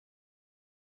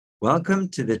Welcome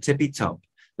to the Tippy Top,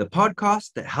 the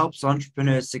podcast that helps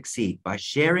entrepreneurs succeed by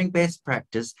sharing best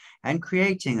practice and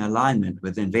creating alignment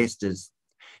with investors.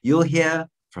 You'll hear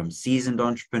from seasoned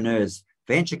entrepreneurs,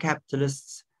 venture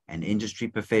capitalists, and industry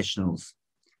professionals.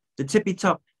 The Tippy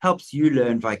Top helps you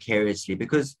learn vicariously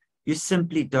because you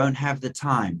simply don't have the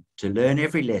time to learn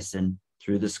every lesson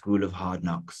through the School of Hard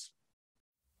Knocks.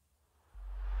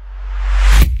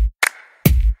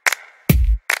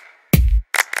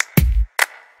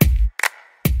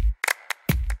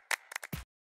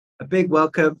 A big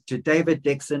welcome to David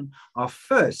Dixon, our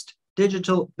first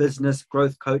digital business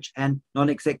growth coach and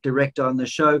non-exec director on the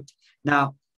show.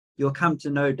 Now, you'll come to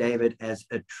know David as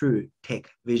a true tech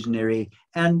visionary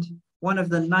and one of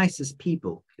the nicest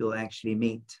people you'll actually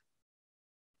meet.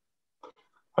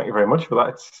 Thank you very much for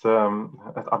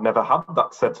that. I've never had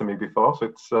that said to me before,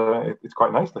 so it's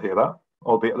quite nice to hear that,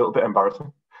 albeit a little bit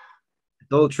embarrassing.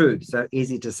 It's all true, so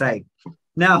easy to say.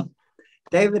 Now,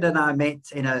 David and I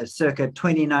met in a circa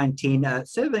 2019,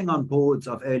 serving on boards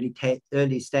of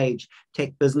early stage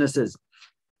tech businesses.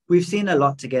 We've seen a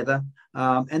lot together,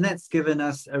 and that's given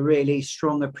us a really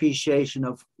strong appreciation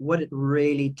of what it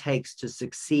really takes to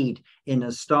succeed in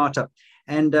a startup.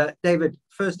 And David,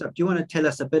 first up, do you want to tell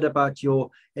us a bit about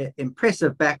your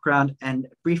impressive background and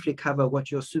briefly cover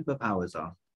what your superpowers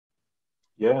are?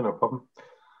 Yeah, no problem.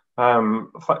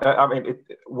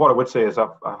 What I would say is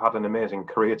I've had an amazing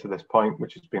career to this point,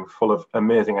 which has been full of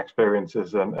amazing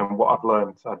experiences, and what I've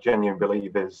learned, I genuinely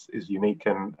believe is unique,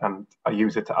 and I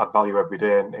use it to add value every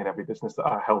day in every business that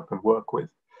I help and work with.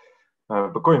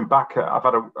 But going back, I've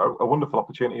had a wonderful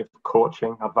opportunity of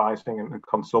coaching, advising, and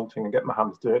consulting, and getting my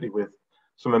hands dirty with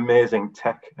some amazing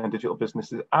tech and digital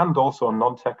businesses, and also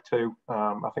non-tech too.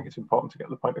 I think it's important to get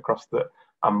the point across that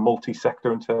I'm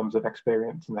multi-sector in terms of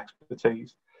experience and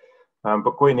expertise.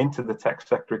 But going into the tech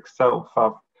sector itself,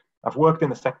 I've worked in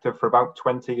the sector for about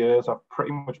 20 years. I've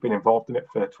pretty much been involved in it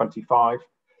for 25.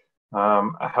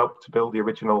 I helped to build the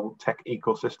original tech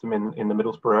ecosystem in the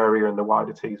Middlesbrough area and the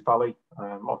wider Tees Valley,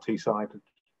 or Teesside.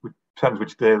 It depends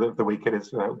which day of the week it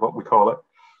is, what we call it.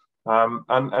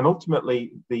 And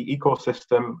ultimately, the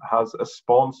ecosystem has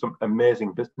spawned some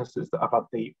amazing businesses that I've had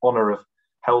the honour of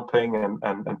helping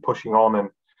and pushing on,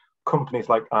 and companies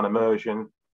like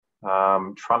Animersion,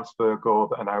 TransferGo,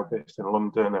 that are now based in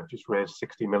London, have just raised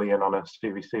 60 million on a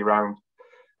Series C round.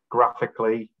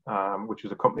 Graphically, which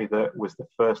was a company that was the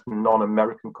first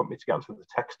non-American company to get into the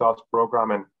Techstars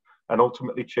program, and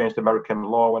ultimately changed American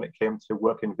law when it came to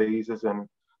working visas, and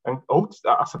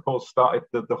I suppose started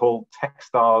the whole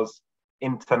Techstars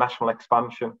international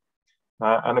expansion.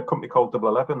 And a company called Double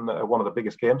 11, that are one of the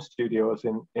biggest game studios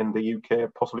in the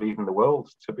UK, possibly even the world,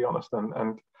 to be honest.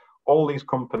 And all these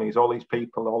companies, all these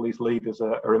people, all these leaders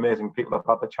are amazing people I've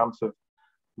had the chance of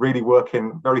really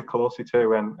working very closely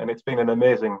to, and it's been an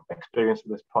amazing experience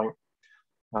at this point.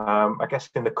 I guess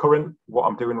in the current, what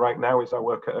I'm doing right now is I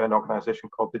work at an organisation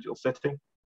called Digital City.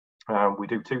 We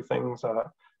do two things: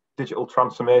 digital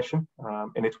transformation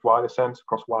in its wider sense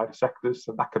across wider sectors.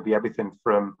 So that could be everything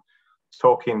from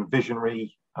talking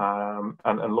visionary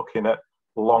and looking at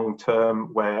long-term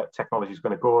where technology is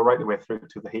going to go, right the way through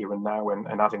to the here and now,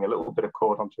 and adding a little bit of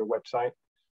code onto a website.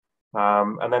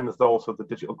 And then there's also the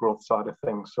digital growth side of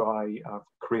things. So I've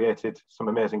created some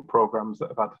amazing programs that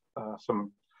have had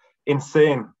some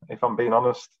insane, if I'm being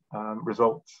honest,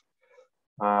 results.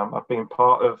 I've been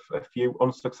part of a few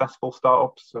unsuccessful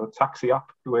startups. So Taxi app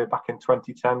way back in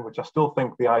 2010, which I still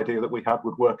think the idea that we had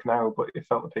would work now, but it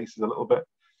fell to pieces a little bit.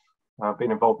 I've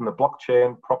been involved in the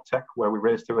blockchain prop tech, where we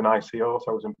raised through an ICO, so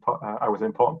I was an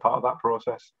important part of that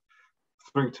process,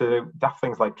 through to daft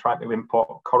things like trying to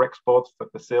import core exports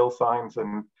for sale signs,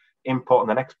 and import and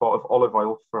then export of olive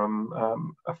oil from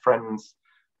a friend's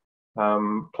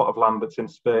plot of land that's in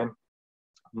Spain.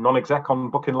 Non-exec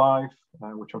on Booking Live,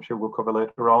 which I'm sure we'll cover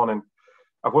later on. And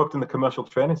I've worked in the commercial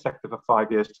training sector for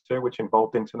 5 years too, which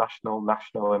involved international,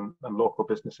 national and local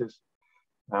businesses.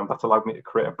 That's allowed me to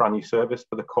create a brand new service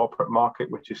for the corporate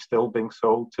market, which is still being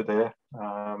sold today,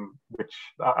 which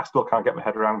I still can't get my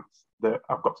head around, that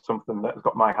I've got something that has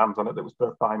got my hands on it that was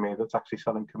built by me that's actually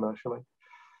selling commercially.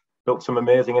 Built some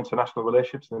amazing international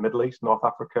relationships in the Middle East, North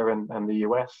Africa and the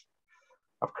US.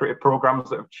 I've created programs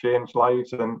that have changed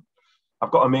lives, and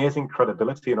I've got amazing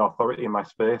credibility and authority in my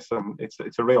space, and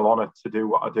it's a real honour to do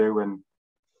what I do, and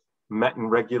met and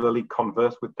regularly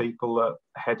converse with people that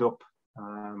head up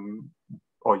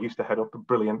or used to head up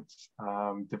brilliant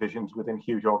divisions within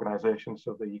huge organisations.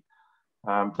 So the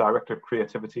Director of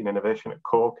Creativity and Innovation at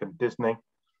Coke and Disney,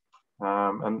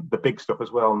 and the big stuff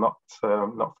as well,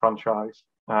 not franchise.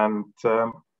 And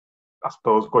I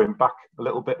suppose going back a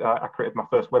little bit, I created my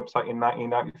first website in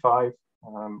 1995,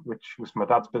 which was my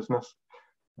dad's business,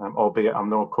 albeit I'm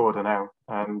no coder now.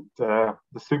 And the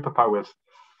superpowers,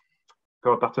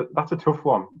 God, that's a tough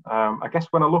one. I guess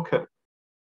when I look at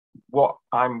what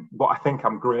I think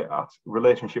I'm great at,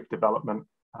 relationship development,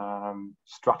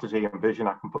 strategy and vision,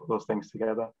 I can put those things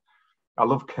together. I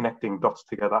love connecting dots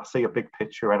together. I see a big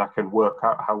picture and I can work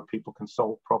out how people can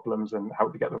solve problems and how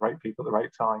to get the right people at the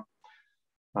right time.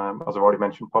 As I've already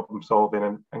mentioned, problem solving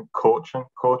and coaching.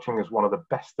 Coaching is one of the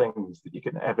best things that you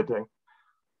can ever do,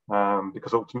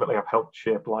 because ultimately I've helped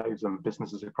shape lives and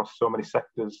businesses across so many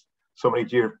sectors, so many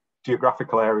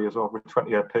geographical areas over a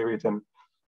 20-year period. And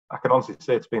I can honestly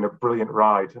say it's been a brilliant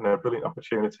ride and a brilliant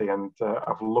opportunity, and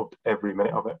I've loved every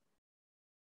minute of it.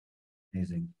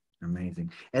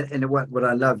 Amazing. And what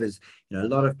I love is, a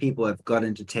lot of people have got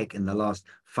into tech in the last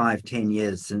 5-10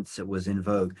 years since it was in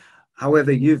vogue.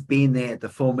 However, you've been there at the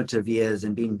formative years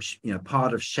and been,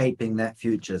 part of shaping that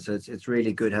future. So it's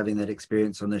really good having that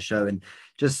experience on the show, and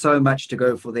just so much to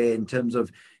go for there in terms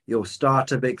of your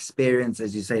startup experience,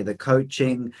 as you say, the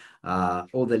coaching,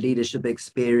 all the leadership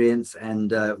experience,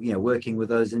 and working with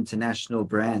those international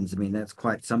brands. I mean, that's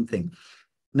quite something.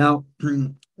 Now,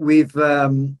 we've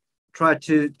tried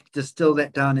to distill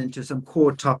that down into some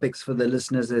core topics for the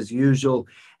listeners as usual.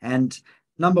 And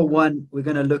number one, we're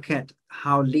going to look at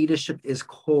how leadership is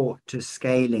core to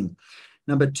scaling.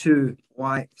 Number two,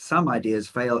 why some ideas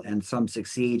fail and some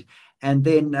succeed. And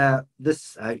then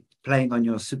playing on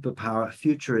your superpower,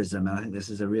 futurism. I think this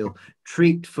is a real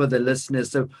treat for the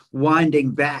listeners. So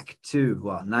winding back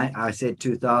to, I said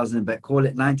 2000, but call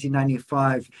it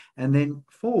 1995, and then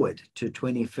forward to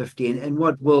 2050. And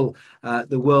what will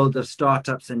the world of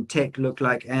startups and tech look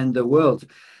like, and the world?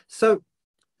 So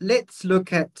let's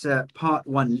look at part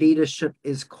one, leadership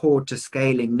is core to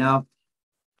scaling. Now,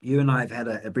 you and I have had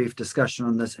a brief discussion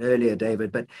on this earlier,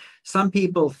 David, but some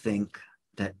people think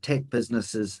that tech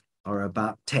businesses are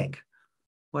about tech.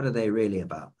 What are they really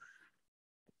about?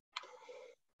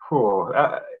 For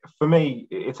me,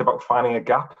 it's about finding a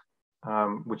gap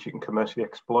which you can commercially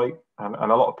exploit. And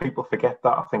a lot of people forget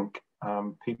that. I think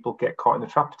people get caught in the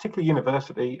trap, particularly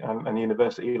university and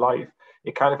university life.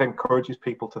 It kind of encourages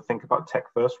people to think about tech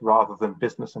first rather than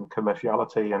business and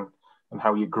commerciality and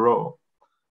how you grow.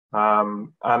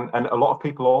 And a lot of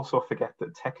people also forget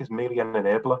that tech is merely an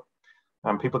enabler.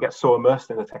 And people get so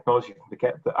immersed in the technology, you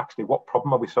forget that actually what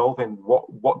problem are we solving?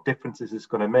 What difference is this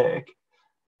going to make?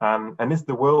 And is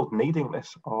the world needing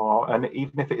this? And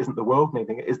even if it isn't the world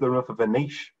needing it, is there enough of a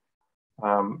niche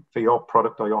for your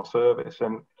product or your service?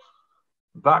 And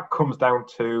that comes down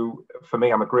to, for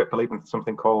me, I'm a great believer in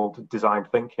something called design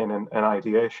thinking and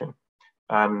ideation.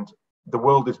 And the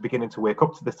world is beginning to wake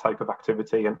up to this type of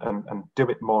activity and do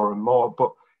it more and more.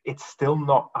 But it's still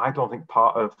not, I don't think,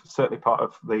 certainly part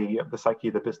of the psyche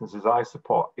of the businesses I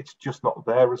support. It's just not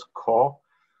there as core.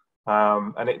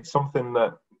 And it's something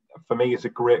that, for me, is a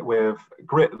great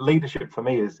leadership. For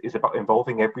me, is about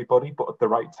involving everybody, but at the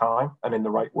right time and in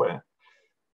the right way.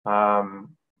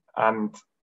 And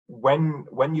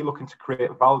when you're looking to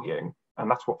create value,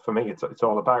 and that's what, for me, it's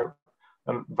all about.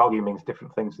 And value means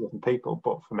different things to different people.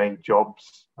 But for me,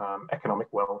 jobs, economic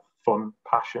wealth, fun,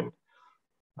 passion.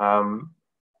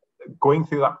 Going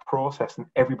through that process and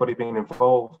everybody being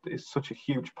involved is such a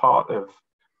huge part of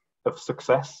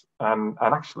success and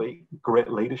actually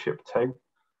great leadership too.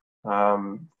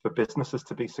 For businesses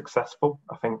to be successful,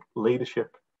 I think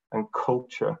leadership and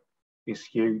culture is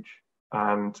huge.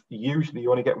 And usually you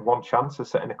only get one chance of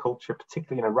setting a culture,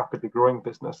 particularly in a rapidly growing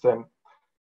business. And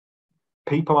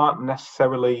people aren't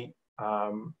necessarily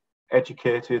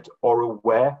educated or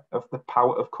aware of the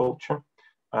power of culture.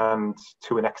 And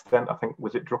to an extent, I think,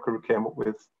 was it Drucker who came up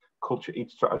with culture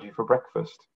eats strategy for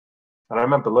breakfast? And I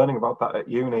remember learning about that at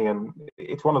uni, and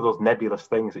it's one of those nebulous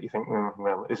things that you think,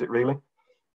 well, is it really?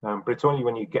 But it's only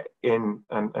when you get in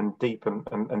and deep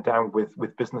and down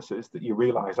with businesses that you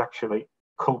realize actually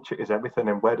culture is everything.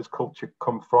 And where does culture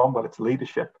come from? Well, it's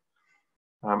leadership.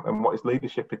 And what is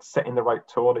leadership? It's setting the right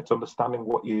tone. It's understanding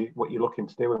what you're looking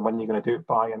to do and when you're going to do it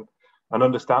by, and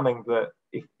understanding that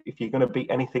if you're going to be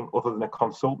anything other than a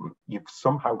consultant, you've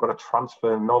somehow got to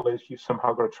transfer knowledge, you've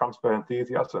somehow got to transfer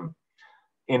enthusiasm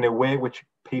in a way which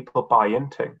people buy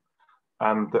into.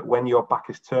 And that when your back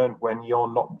is turned, when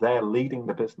you're not there leading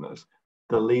the business,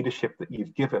 the leadership that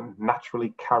you've given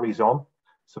naturally carries on.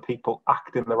 So people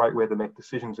act in the right way, they make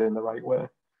decisions in the right way.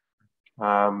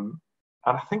 And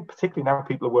I think particularly now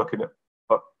people are working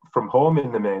from home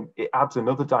in the main, it adds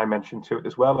another dimension to it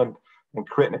as well. And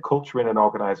creating a culture in an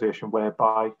organization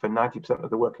whereby for 90% of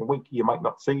the working week, you might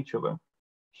not see each other.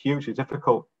 Hugely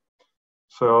difficult.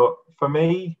 So for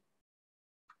me,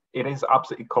 it is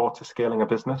absolutely core to scaling a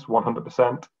business,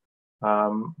 100%.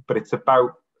 But it's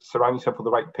about surrounding yourself with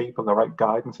the right people and the right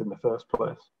guidance in the first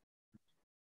place.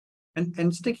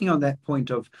 And sticking on that point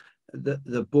of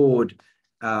the board,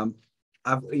 I've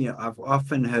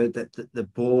often heard that the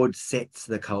board sets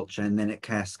the culture and then it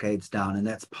cascades down, and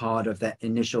that's part of that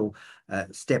initial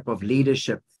step of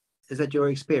leadership. Is that your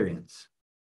experience?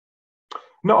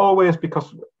 Not always,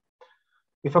 because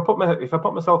if I put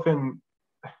myself in,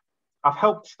 I've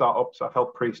helped startups, I've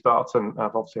helped pre-starts, and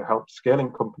I've obviously helped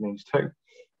scaling companies too.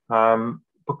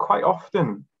 But quite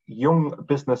often, young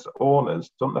business owners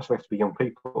don't necessarily have to be young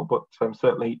people, but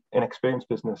certainly inexperienced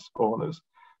business owners,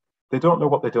 they don't know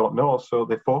what they don't know. So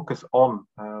they focus on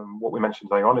what we mentioned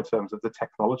earlier on in terms of the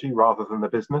technology rather than the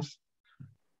business.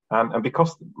 And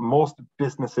because most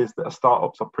businesses that are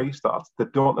startups or pre-starts, they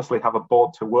don't necessarily have a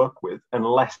board to work with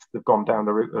unless they've gone down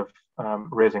the route of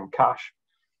raising cash.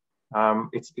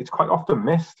 It's quite often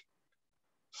missed.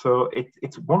 So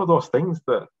it's one of those things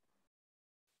that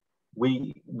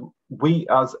we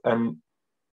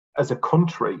as a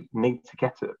country need to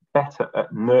get better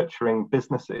at nurturing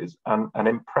businesses and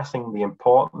impressing the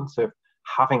importance of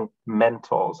having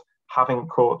mentors, having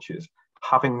coaches,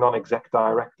 having non-exec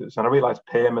directors. And I realize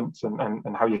payments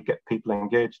and how you get people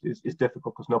engaged is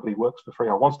difficult because nobody works for free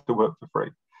or wants to work for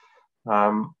free.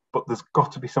 But there's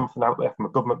got to be something out there from a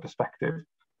government perspective,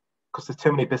 because there's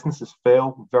too many businesses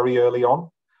fail very early on.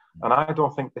 And I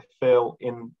don't think they fail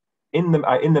in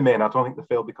the main. I don't think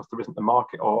they fail because there isn't the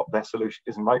market or their solution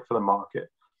isn't right for the market.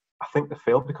 I think they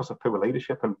fail because of poor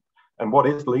leadership. And what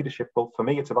is leadership? Well, for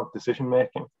me, it's about decision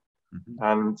making. Mm-hmm.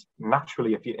 And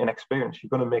naturally, if you're inexperienced, you're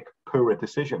going to make poorer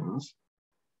decisions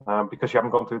because you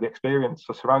haven't gone through the experience.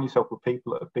 So surround yourself with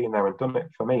people that have been there and done it,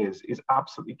 for me, is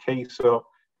absolutely key. So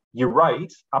you're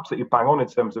right, absolutely bang on in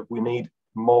terms of we need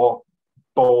more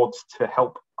boards to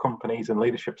help companies and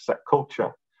leadership set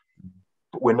culture.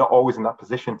 But we're not always in that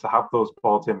position to have those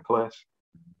boards in place.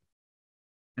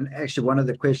 And actually, one of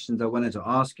the questions I wanted to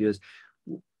ask you is,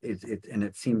 and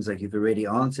it seems like you've already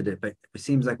answered it, but it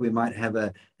seems like we might have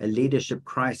a leadership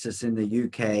crisis in the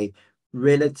UK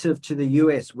relative to the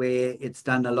US, where it's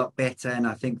done a lot better. And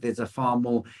I think there's a far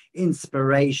more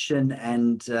inspiration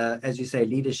and, as you say,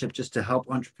 leadership just to help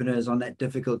entrepreneurs on that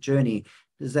difficult journey.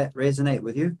 Does that resonate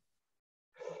with you?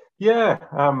 Yeah,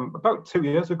 about 2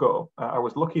 years ago, I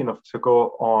was lucky enough to go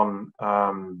on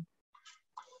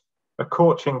a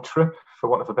coaching trip, for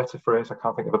want of a better phrase. I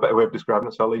can't think of a better way of describing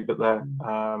it, so I'll leave it there.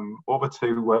 Over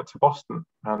to Boston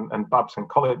and Babson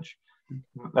College,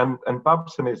 and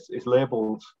Babson is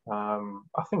labelled. I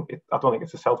don't think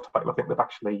it's a self-title. I think they've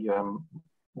actually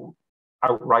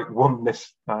outright won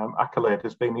this accolade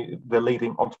as being the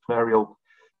leading entrepreneurial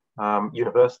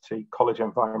university college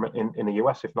environment in the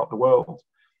US, if not the world.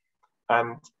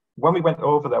 And when we went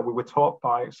over there, we were taught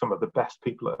by some of the best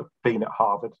people that have been at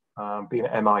Harvard, been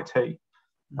at MIT,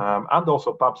 and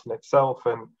also Babson itself.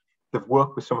 And they've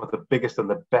worked with some of the biggest and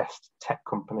the best tech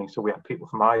companies. So we had people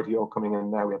from IDEO coming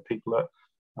in there. We had people that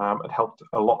had helped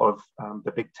a lot of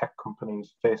the big tech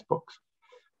companies, Facebooks.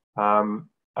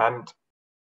 And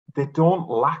they don't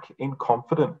lack in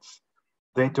confidence.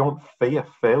 They don't fear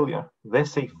failure. They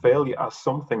see failure as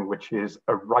something which is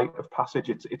a rite of passage.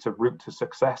 It's a route to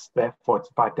success. Therefore, it's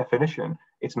by definition,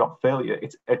 it's not failure,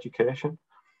 it's education.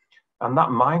 And that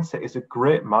mindset is a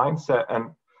great mindset.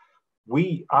 And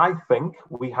I think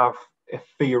we have a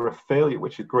fear of failure,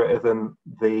 which is greater than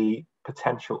the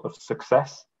potential of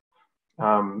success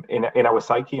in our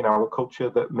psyche, in our culture,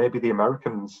 that maybe the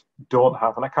Americans don't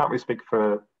have. And I can't really speak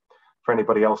for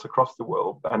anybody else across the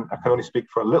world. And I can only speak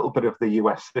for a little bit of the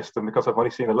US system because I've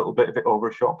only seen a little bit of it over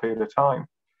a short period of time.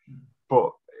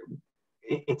 But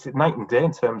it's night and day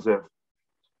in terms of,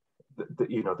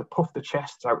 they puff the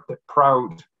chests out, they're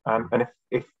proud. And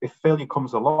if failure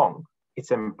comes along,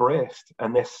 it's embraced,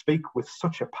 and they speak with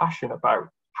such a passion about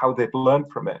how they've learned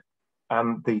from it.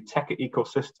 And the tech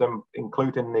ecosystem,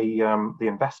 including the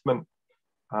investment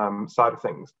side of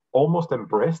things, almost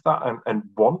embrace that and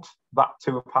want that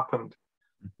to have happened.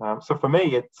 So for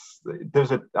me,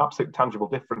 there's an absolute tangible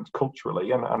difference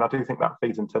culturally, and I do think that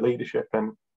feeds into leadership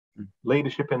and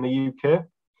leadership in the UK.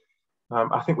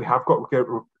 I do think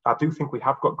we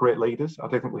have got great leaders. I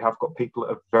do think we have got people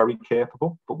that are very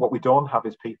capable, but what we don't have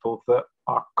is people that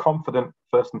are confident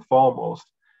first and foremost,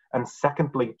 and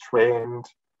secondly, trained,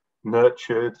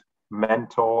 nurtured,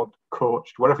 mentored,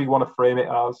 coached, whatever you want to frame it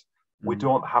as. We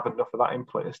don't have enough of that in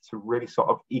place to really sort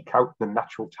of eke out the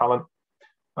natural talent.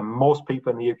 And most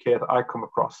people in the UK that I come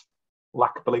across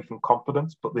lack belief and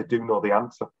confidence, but they do know the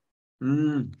answer.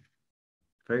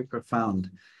 Very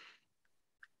profound.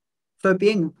 So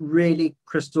being really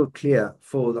crystal clear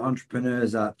for the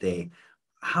entrepreneurs out there,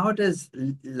 how does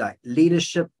like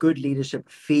leadership, good leadership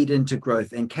feed into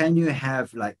growth? And can you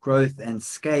have like growth and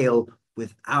scale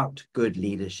without good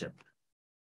leadership?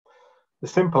 The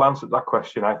simple answer to that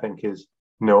question, I think, is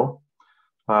no.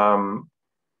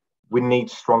 We need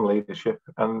strong leadership,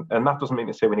 and that doesn't mean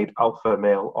to say we need alpha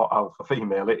male or alpha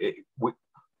female.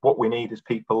 What we need is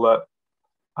people that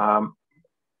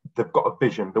they've got a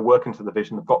vision, they're working to the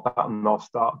vision, they've got that North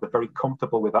Star, they're very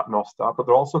comfortable with that North Star, but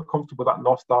they're also comfortable with that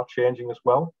North Star changing as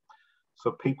well.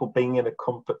 So people being in a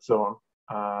comfort zone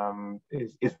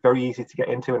is very easy to get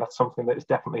into, and that's something that is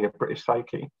definitely a British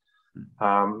psyche.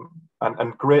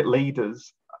 And great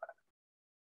leaders,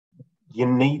 you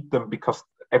need them because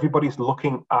everybody's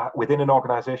looking at, within an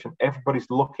organization, everybody's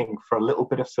looking for a little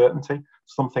bit of certainty,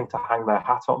 something to hang their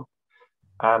hat on.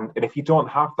 And if you don't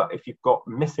have that, if you've got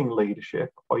missing leadership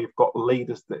or you've got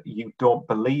leaders that you don't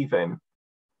believe in,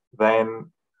 then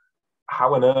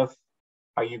how on earth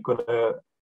are you going to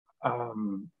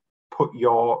put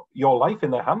your life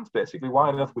in their hands, basically? Why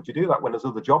on earth would you do that when there's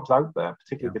other jobs out there,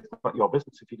 particularly if it's not your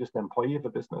business, if you're just an employee of a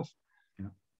business?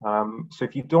 So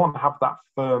if you don't have that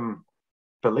firm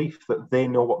belief that they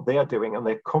know what they're doing and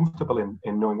they're comfortable in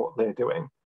knowing what they're doing,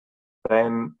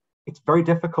 then it's very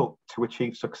difficult to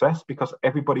achieve success because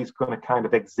everybody's going to kind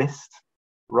of exist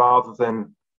rather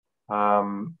than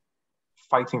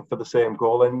fighting for the same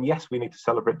goal. And yes, we need to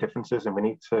celebrate differences and we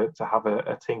need to have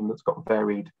a team that's got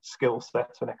varied skill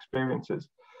sets and experiences.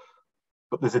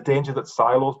 But there's a danger that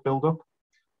silos build up.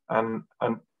 And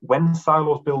when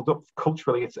silos build up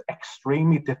culturally, it's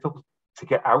extremely difficult to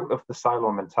get out of the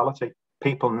silo mentality.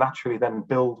 People naturally then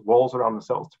build walls around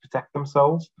themselves to protect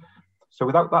themselves. So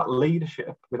without that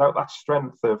leadership, without that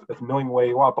strength of knowing where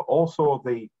you are, but also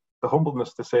the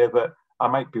humbleness to say that I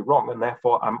might be wrong and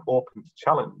therefore I'm open to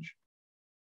challenge.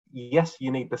 Yes,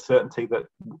 you need the certainty that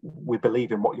we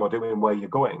believe in what you're doing and where you're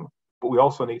going, but we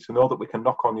also need to know that we can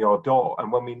knock on your door. And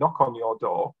when we knock on your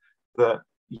door, that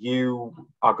you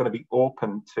are going to be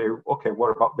open to, okay,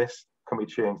 what about this? Can we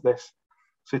change this?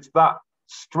 So it's that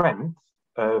strength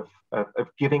of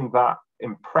giving that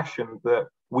impression that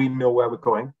we know where we're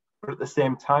going, but at the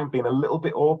same time being a little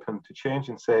bit open to change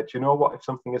and say, do you know what, if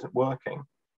something isn't working,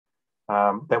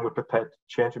 then we're prepared to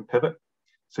change and pivot.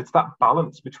 So it's that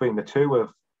balance between the two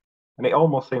of, and it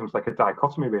almost seems like a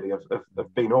dichotomy really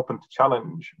of being open to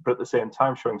challenge, but at the same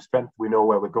time showing strength, we know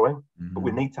where we're going. Mm-hmm. But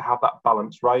we need to have that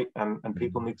balance right, and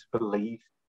people need to believe.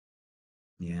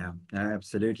 Yeah,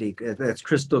 absolutely. That's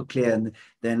crystal clear. And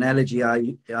the analogy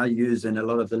I use, and a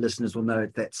lot of the listeners will know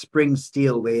it, that spring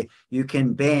steel where you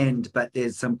can bend, but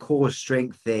there's some core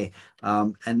strength there.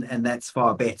 And that's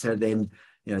far better than,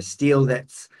 steel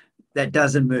that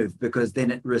doesn't move, because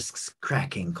then it risks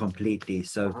cracking completely.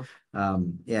 So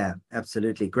yeah,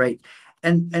 absolutely. Great.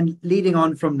 And leading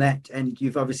on from that, and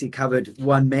you've obviously covered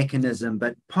one mechanism,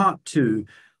 but part two,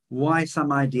 why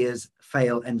some ideas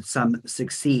fail and some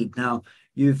succeed. Now,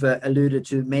 you've alluded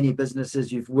to many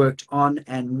businesses you've worked on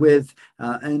and with,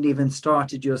 and even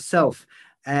started yourself.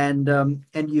 And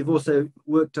you've also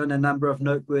worked on a number of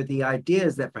noteworthy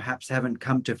ideas that perhaps haven't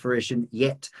come to fruition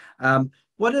yet.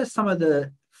 What are some of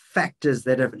the factors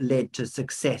that have led to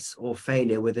success or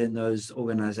failure within those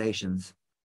organizations?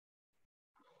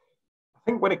 I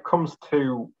think when it comes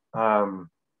to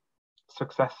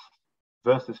success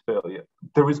versus failure,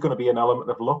 there is going to be an element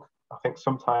of luck. I think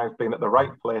sometimes being at the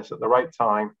right place at the right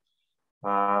time,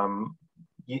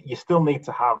 you still need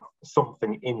to have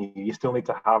something in you. You still need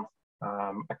to have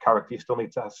a character. You still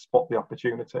need to spot the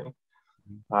opportunity.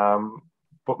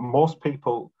 But most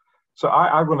people, so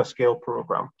I run a scale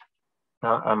program,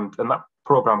 and that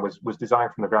program was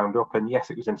designed from the ground up. And yes,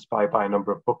 it was inspired by a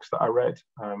number of books that I read,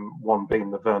 one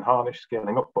being the Verne Harnish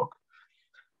Scaling Up book.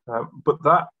 But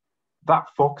that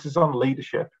focuses on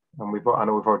leadership, and I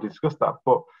know we've already discussed that,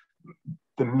 but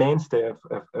the mainstay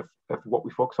of what we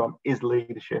focus on is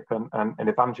leadership and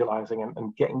evangelizing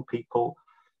and getting people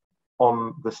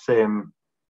on the same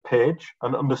page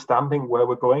and understanding where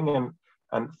we're going,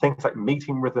 and things like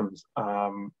meeting rhythms,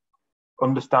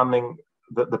 understanding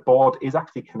that the board is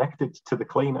actually connected to the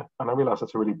cleaner. And I realize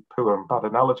that's a really poor and bad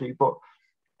analogy, but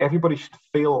everybody should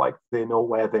feel like they know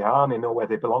where they are and they know where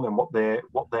they belong and what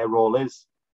their role is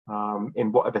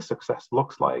in whatever success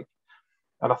looks like.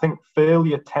 And I think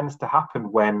failure tends to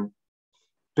happen when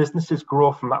businesses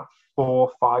grow from that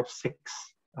 4, 5, 6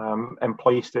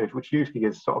 employee stage, which usually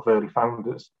is sort of early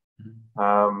founders,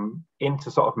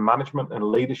 into sort of management and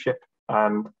leadership,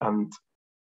 and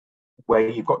where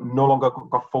you've got no longer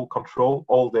got full control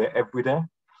all day, every day.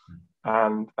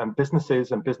 And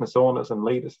businesses and business owners and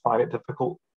leaders find it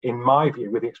difficult, in my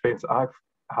view, with the experience that I've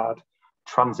had,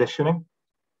 transitioning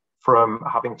from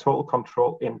having total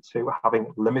control into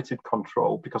having limited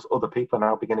control because other people are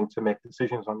now beginning to make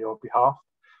decisions on your behalf.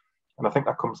 And I think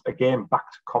that comes again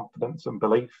back to confidence and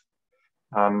belief.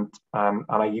 And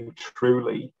are you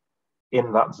truly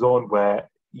in that zone where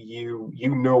you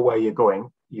know where you're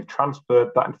going, you've transferred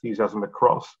that enthusiasm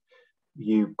across,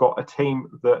 you've got a team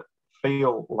that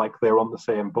feel like they're on the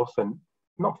same bus, and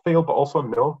not feel but also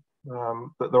know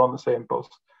that they're on the same bus,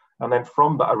 and then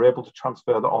from that are able to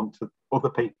transfer that on to other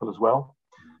people as well.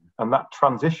 And that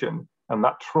transition and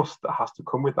that trust that has to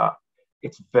come with that,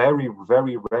 it's very,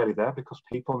 very rarely there because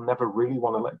people never really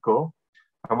want to let go.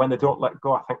 And when they don't let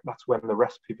go, I think that's when the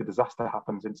recipe for disaster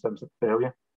happens in terms of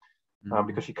failure.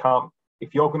 Because you can't,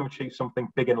 if you're going to achieve something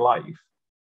big in life,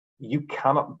 you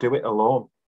cannot do it alone.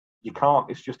 You can't,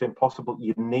 it's just impossible.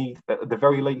 You need, at the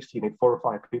very least, you need 4 or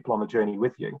 5 people on the journey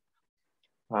with you.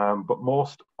 But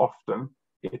most often,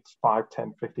 it's 5,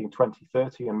 10, 15, 20,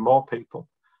 30 and more people.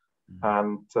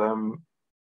 And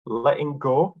letting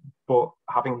go, but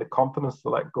having the confidence to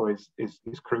let go is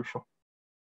crucial.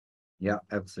 Yeah,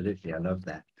 absolutely. I love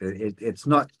that. It's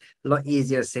not a lot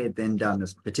easier said than done,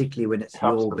 particularly when it's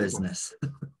your business.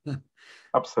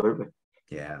 Absolutely.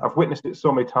 Yeah. I've witnessed it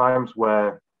so many times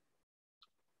where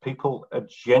people are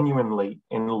genuinely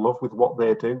in love with what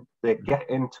they do. They get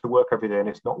into work every day and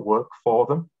it's not work for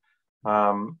them.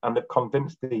 And they've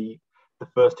convinced the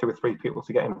first 2 or 3 people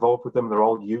to get involved with them. They're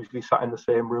all usually sat in the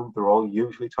same room. They're all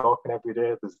usually talking every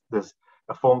day. There's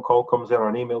a phone call comes in or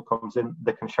an email comes in.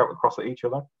 They can shout across at each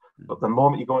other. But the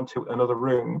moment you go into another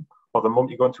room or the moment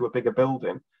you go into a bigger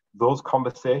building, those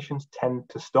conversations tend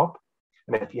to stop.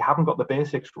 And if you haven't got the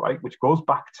basics right, which goes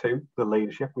back to the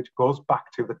leadership, which goes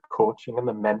back to the coaching and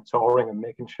the mentoring and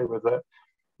making sure that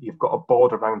you've got a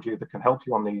board around you that can help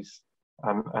you on these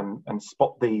and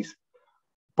spot these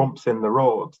bumps in the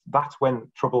road, that's when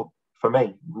trouble, for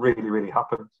me, really, really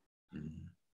happens.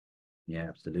 Yeah,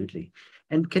 absolutely.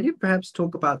 And can you perhaps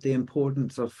talk about the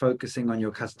importance of focusing on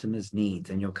your customers' needs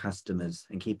and your customers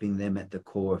and keeping them at the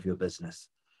core of your business?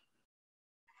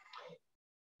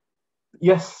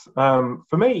 Yes,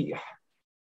 for me,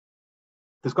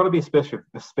 there's got to be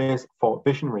a space for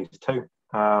visionaries too.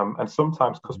 And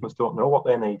sometimes customers don't know what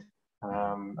they need.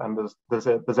 And there's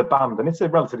a band, and it's a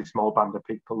relatively small band of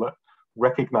people that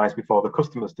recognize before the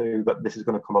customers do that this is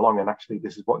going to come along and actually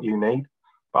this is what you need.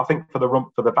 But I think for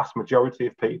the vast majority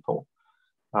of people,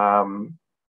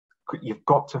 you've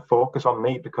got to focus on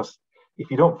need, because if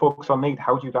you don't focus on need,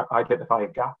 how do you identify a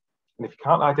gap? And if you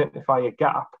can't identify a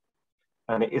gap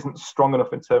and it isn't strong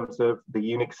enough in terms of the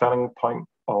unique selling point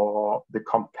or the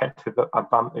competitive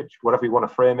advantage, whatever you want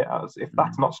to frame it as, if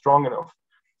that's not strong enough,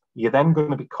 you're then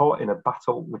going to be caught in a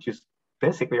battle, which is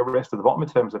basically a race to the bottom in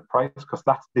terms of price, because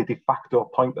that's the de facto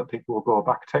point that people will go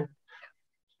back to.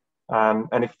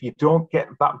 And if you don't get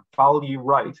that value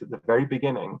right at the very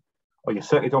beginning, or you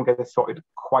certainly don't get it sorted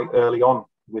quite early on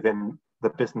within the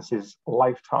business's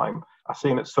lifetime, I've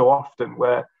seen it so often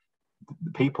where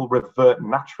people revert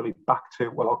naturally back to,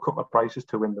 well, I'll cut my prices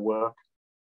to win the work.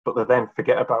 But they then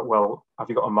forget about, well, have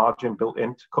you got a margin built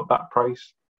in to cut that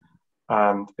price?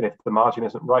 And if the margin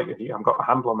isn't right, if you haven't got a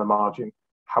handle on the margin,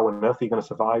 how on earth are you going to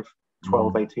survive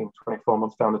 12, 18, 24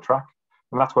 months down the track?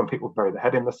 And that's when people bury their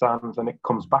head in the sand, and it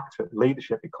comes back to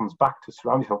leadership. It comes back to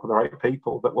surround yourself with the right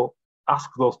people that will ask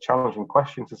those challenging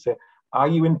questions and say, are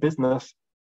you in business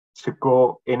to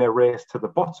go in a race to the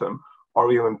bottom, or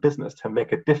are you in business to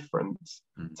make a difference,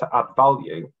 to add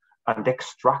value and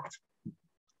extract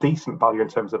decent value in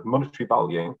terms of monetary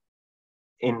value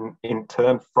in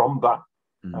turn from that?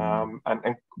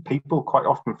 And people quite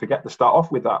often forget to start off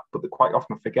with that, but they quite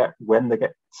often forget when they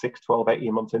get 6, 12,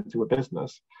 18 months into a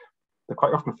business, they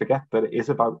quite often forget that it is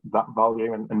about that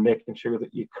value and making sure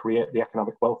that you create the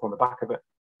economic wealth on the back of it.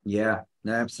 Yeah,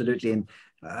 no, absolutely. And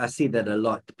I see that a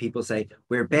lot. People say,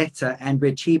 we're better and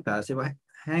we're cheaper. I say, well,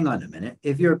 hang on a minute.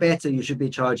 If you're better, you should be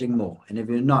charging more. And if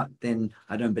you're not, then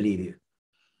I don't believe you.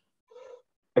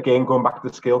 Again, going back to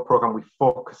the scale program, we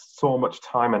focus so much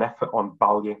time and effort on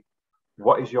value.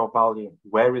 What is your value?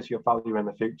 Where is your value in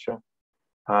the future?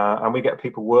 And we get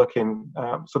people working.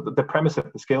 So the premise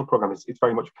of the scale program is it's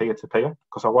very much peer-to-peer,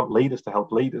 because I want leaders to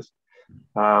help leaders.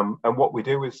 And what we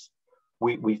do is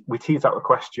we tease out a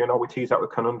question, or we tease out a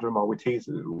conundrum, or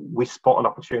we spot an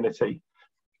opportunity,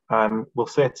 and we'll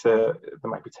say there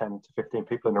might be 10 to 15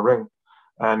 people in a room,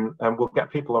 and we'll get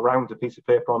people around a piece of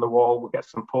paper on the wall. We'll get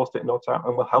some post-it notes out,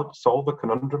 and we'll help solve a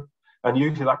conundrum. And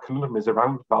usually that conundrum is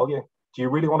around value. Do you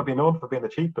really want to be known for being the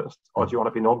cheapest, or do you want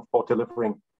to be known for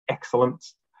delivering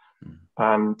excellence?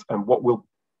 and what will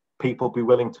people be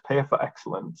willing to pay for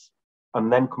excellence?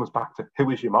 And then comes back to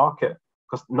who is your market?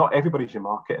 Because not everybody's your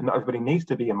market, and not everybody needs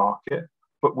to be a market,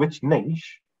 but which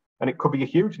niche, and it could be a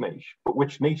huge niche, but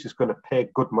which niche is going to pay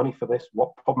good money for this?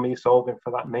 What problem are you solving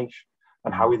for that niche?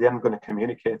 And how are you then going to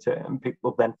communicate it? And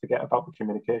people then forget about the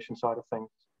communication side of things.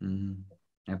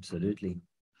 Absolutely.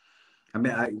 I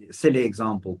mean, silly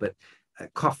example, but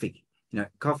coffee.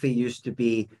 Coffee used to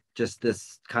be just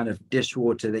this kind of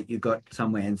dishwater that you got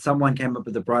somewhere, and someone came up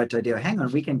with a bright idea. Hang on,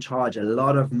 we can charge a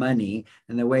lot of money,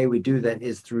 and the way we do that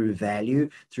is through value,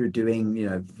 through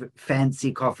doing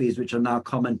fancy coffees, which are now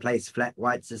commonplace, flat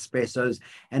whites, espressos,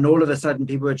 and all of a sudden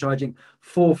people are charging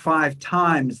 4 or 5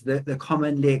 times the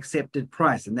commonly accepted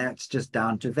price, and that's just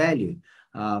down to value.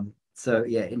 So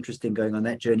yeah, interesting going on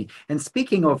that journey. And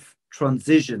speaking of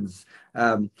transitions,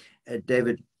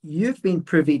 David, you've been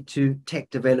privy to tech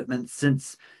development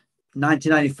since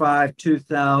 1995,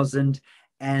 2000,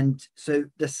 and so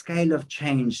the scale of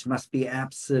change must be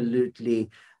absolutely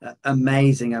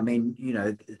amazing. I mean,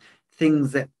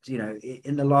 things that,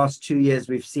 in the last 2 years,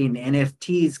 we've seen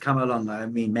NFTs come along. I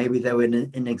mean, maybe they were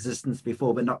in existence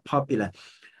before, but not popular.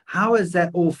 How is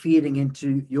that all feeding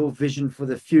into your vision for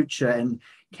the future? And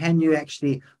can you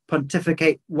actually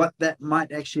pontificate what that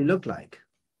might actually look like?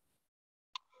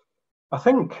 I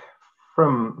think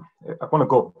I want to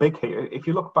go big here. If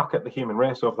you look back at the human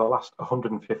race over the last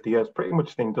 150 years, pretty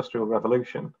much the Industrial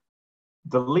Revolution,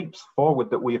 the leaps forward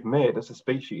that we've made as a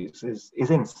species is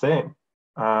insane.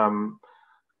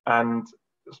 And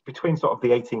between sort of the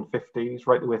 1850s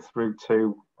right the way through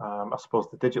to, I suppose,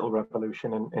 the digital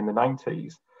revolution in the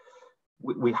 90s,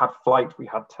 we had flight, we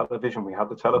had television, we had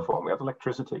the telephone, we had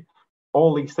electricity.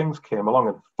 All these things came along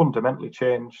and fundamentally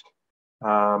changed.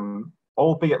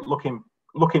 Albeit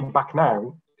looking back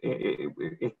now,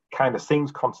 it kind of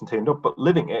seems concertinaed up, but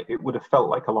living it would have felt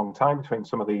like a long time between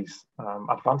some of these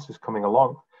advances coming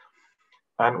along.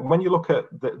 And when you look at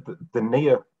the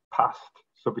near past,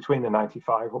 so between the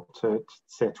 95 up to,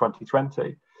 say,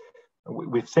 2020,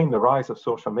 we've seen the rise of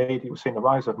social media, we've seen the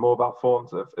rise of mobile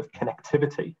phones, of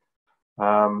connectivity.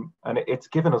 And it's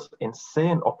given us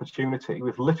insane opportunity.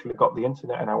 We've literally got the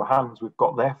internet in our hands. We've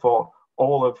got, therefore,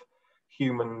 all of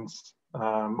humans,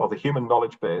 or the human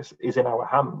knowledge base is in our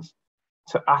hands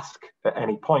to ask at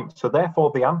any point. So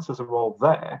therefore, the answers are all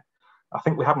there. I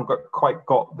think we haven't quite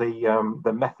got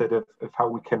the method of how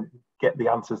we can get the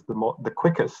answers the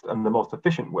quickest and the most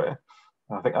efficient way.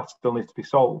 I think that still needs to be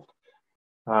solved.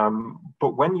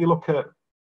 But when you look at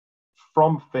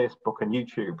from Facebook and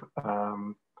YouTube,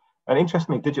 and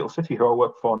interestingly, Digital City, who I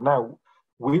work for now,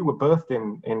 we were birthed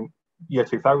in year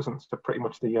 2000, so pretty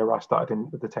much the year I started in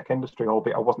the tech industry,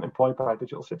 albeit I wasn't employed by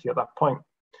Digital City at that point.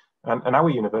 And our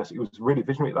university was really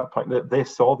visionary at that point. They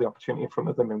saw the opportunity in front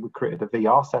of them, and we created a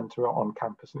VR centre on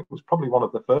campus, and it was probably one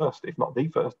of the first, if not the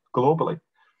first, globally.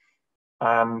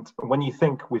 And when you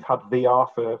think we've had VR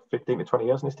for 15 to 20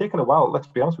 years, and it's taken a while, let's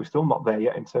be honest, we're still not there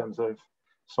yet in terms of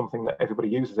something that everybody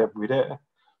uses every day.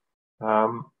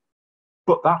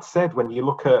 But that said, when you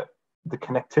look at the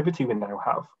connectivity we now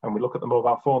have, and we look at the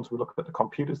mobile phones, we look at the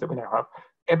computers that we now have,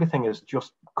 everything has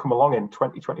just come along in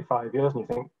 20, 25 years, and you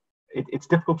think it's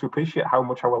difficult to appreciate how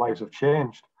much our lives have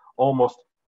changed, almost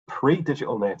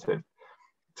pre-digital native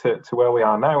to where we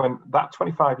are now. And that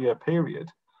 25-year period,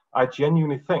 I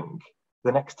genuinely think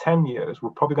the next 10 years,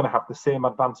 we're probably going to have the same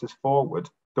advances forward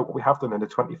that what we have done in the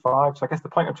 25. So I guess the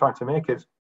point I'm trying to make is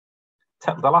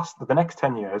the next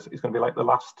 10 years is going to be like the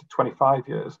last 25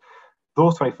 years.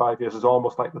 Those 25 years is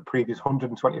almost like the previous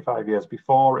 125 years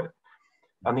before it.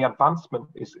 And the advancement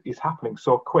is happening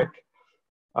so quick.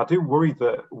 I do worry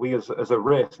that we as a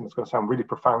race, and it's going to sound really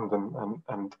profound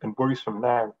and worrisome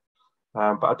now,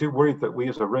 but I do worry that we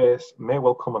as a race may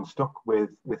well come unstuck with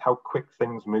how quick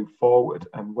things move forward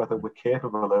and whether we're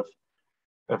capable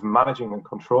of managing and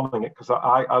controlling it. Because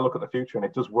I look at the future and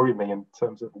it does worry me in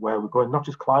terms of where we're going, not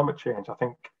just climate change. I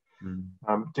think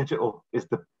digital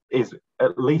is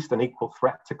at least an equal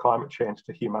threat to climate change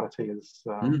to humanity as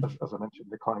I mentioned,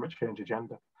 the climate change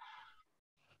agenda.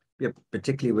 Yeah,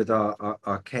 particularly with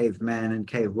our caveman and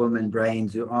cavewoman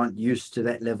brains who aren't used to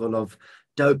that level of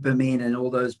dopamine and all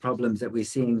those problems that we're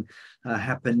seeing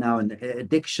happen now, and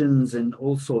addictions and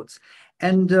all sorts.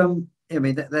 And I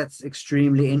mean, that's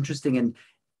extremely interesting. And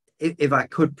if I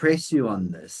could press you on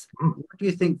this, what do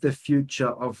you think the future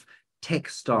of tech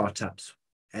startups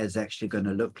is actually going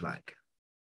to look like?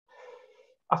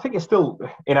 I think it's still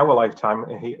in our lifetime.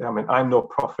 I mean, I'm no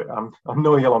prophet. I'm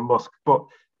no Elon Musk, but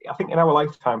I think in our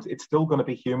lifetimes, it's still going to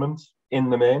be humans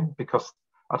in the main, because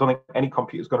I don't think any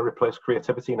computer is going to replace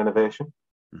creativity and innovation.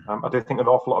 I do think an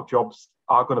awful lot of jobs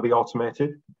are going to be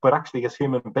automated, but actually as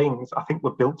human beings, I think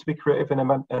we're built to be creative and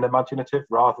imaginative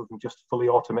rather than just fully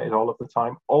automated all of the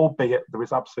time, albeit there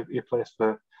is absolutely a place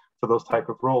for those type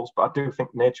of roles. But I do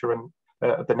think nature and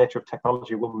the nature of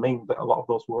technology will mean that a lot of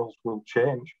those roles will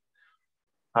change.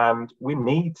 And we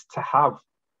need to have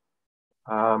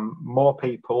more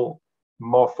people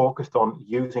more focused on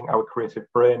using our creative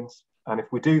brains. And if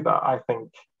we do that, I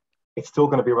think it's still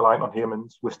going to be reliant on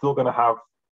humans. We're still going to have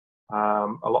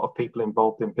a lot of people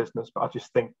involved in business, but I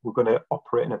just think we're going to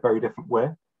operate in a very different way.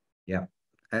 Yeah,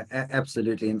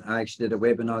 absolutely. And I actually did a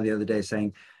webinar the other day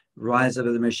saying, rise of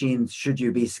the machines, should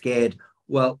you be scared?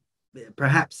 Well,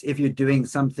 perhaps if you're doing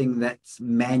something that's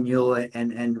manual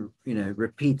and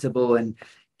repeatable and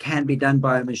can be done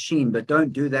by a machine, but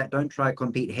don't do that. Don't try to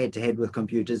compete head to head with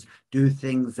computers. Do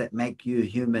things that make you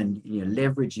human,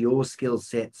 leverage your skill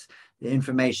sets. The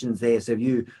information's there. So if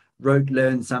you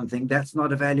learn something, that's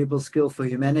not a valuable skill for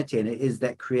humanity, and it is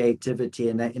that creativity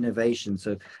and that innovation.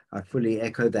 So I fully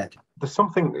echo that. There's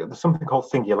something called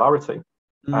singularity,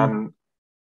 and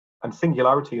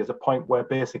singularity is a point where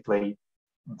basically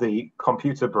the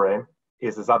computer brain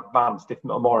is as advanced, if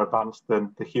not more advanced,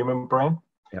 than the human brain.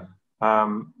 Yeah.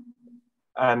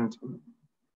 And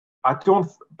I don't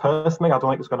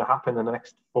think it's going to happen in the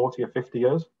next 40 or 50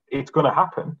 years. It's going to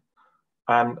happen,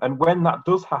 and when that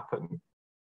does happen,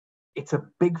 it's a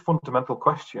big fundamental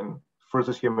question for us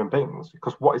as human beings,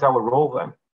 because what is our role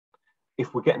then?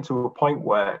 If we're getting to a point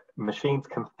where machines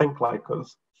can think like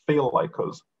us, feel like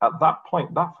us, at that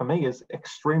point, that for me is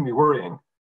extremely worrying.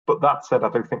 But that said, I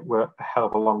do think we're a hell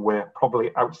of a long way,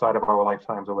 probably outside of our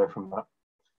lifetimes, away from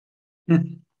that.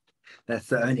 That's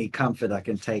the only comfort I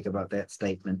can take about that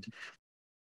statement.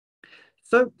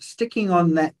 So sticking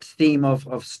on that theme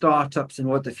of startups and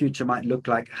what the future might look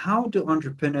like, how do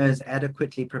entrepreneurs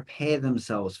adequately prepare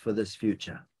themselves for this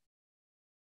future?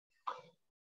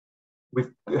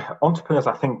 With entrepreneurs,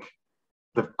 I think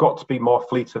they've got to be more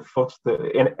fleet of foot.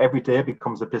 Every day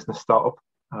becomes a business startup.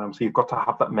 So you've got to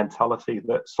have that mentality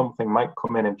that something might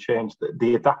come in and change.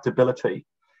 The adaptability,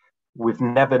 we've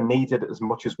never needed as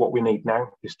much as what we need now.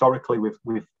 Historically,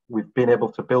 we've been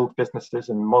able to build businesses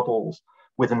and models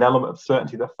with an element of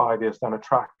certainty that 5 years down a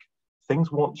track,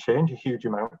 things won't change a huge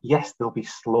amount. Yes, there'll be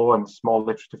slow and small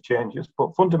iterative changes,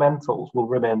 but fundamentals will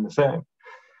remain the same.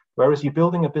 Whereas you're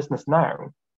building a business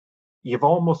now, you've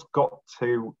almost got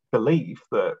to believe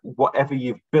that whatever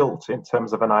you've built in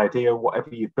terms of an idea, whatever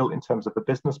you've built in terms of a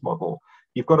business model,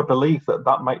 you've got to believe that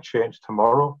that might change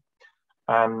tomorrow.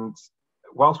 And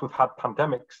whilst we've had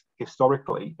pandemics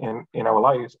historically in our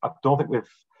lives, I don't think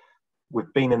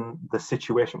we've been in the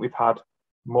situation we've had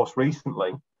most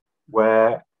recently,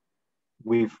 where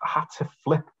we've had to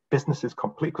flip businesses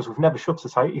completely, because we've never shut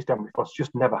societies down before. It's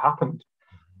just never happened.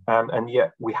 And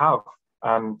yet we have,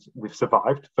 and we've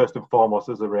survived. First and foremost,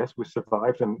 as a race, we've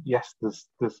survived. And yes, there's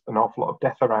an awful lot of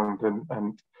death around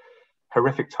and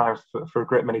horrific times for a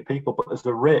great many people. But as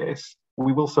a race,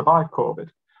 we will survive COVID.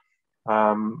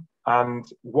 And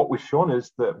what we've shown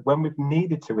is that when we've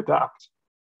needed to adapt,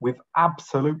 we've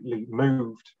absolutely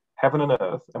moved heaven and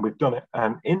earth, and we've done it.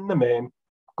 And in the main,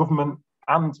 government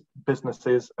and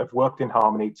businesses have worked in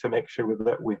harmony to make sure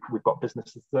that we've got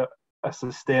businesses that are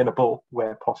sustainable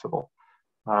where possible.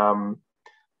 And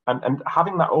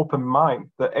having that open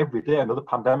mind that every day another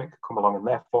pandemic could come along and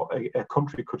therefore a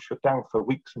country could shut down for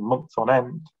weeks and months on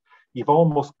end, you've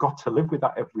almost got to live with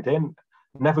that every day.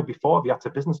 Never before have you had to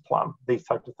business plan these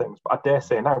types of things. But I dare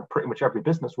say now pretty much every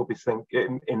business will be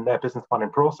thinking in their business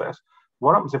planning process,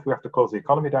 what happens if we have to close the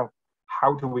economy down?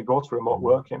 How do we go to remote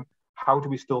working? How do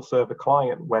we still serve a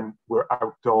client when we're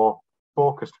outdoor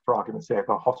focused, for argument's sake,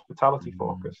 or hospitality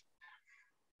focused?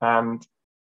 And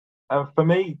for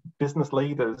me, business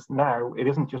leaders now, it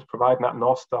isn't just providing that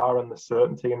North Star and the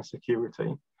certainty and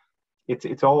security.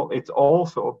 It's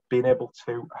also being able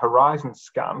to horizon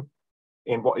scan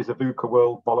in what is a VUCA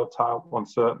world, volatile,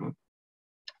 uncertain,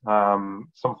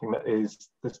 something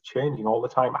that's changing all the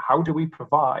time. How do we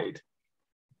provide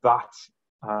that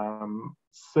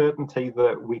certainty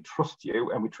that we trust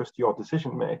you and we trust your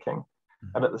decision making,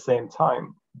 and at the same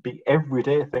time be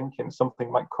everyday thinking something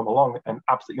might come along and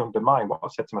absolutely undermine what I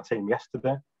said to my team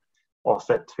yesterday or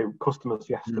said to customers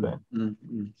yesterday.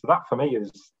 So that for me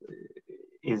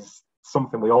is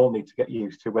something we all need to get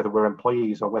used to, whether we're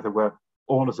employees or whether we're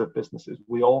owners of businesses.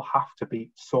 We all have to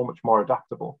be so much more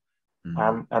adaptable.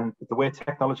 And the way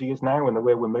technology is now and the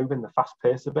way we're moving, the fast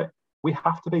pace of it, we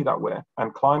have to be that way.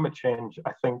 And climate change,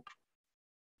 I think,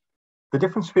 the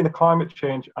difference between the climate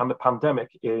change and the pandemic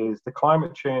is the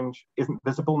climate change isn't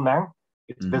visible now.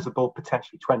 It's visible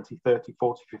potentially 20, 30,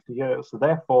 40, 50 years. So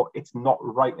therefore, it's not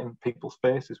right in people's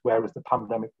faces, whereas the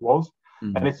pandemic was.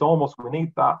 And it's almost, we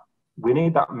need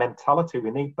that mentality,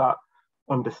 we need that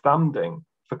understanding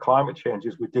for climate change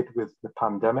as we did with the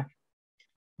pandemic.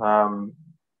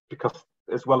 Because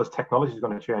as well as technology is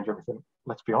going to change everything,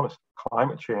 let's be honest,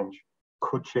 climate change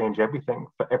could change everything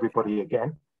for everybody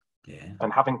again. Yeah.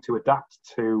 And having to adapt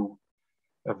to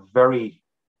a very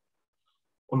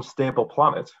unstable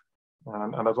planet,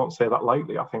 and I don't say that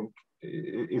lightly, I think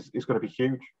is going to be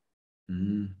huge.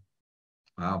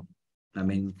 Wow. I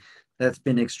mean, that's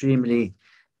been extremely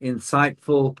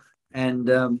insightful. And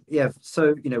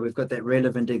so, we've got that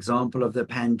relevant example of the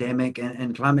pandemic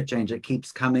and climate change that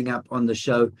keeps coming up on the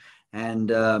show.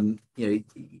 And,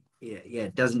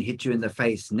 it doesn't hit you in the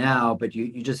face now, but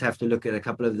you just have to look at a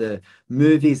couple of the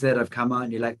movies that have come out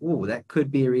and you're like, oh, that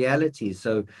could be reality.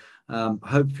 So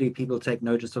hopefully people take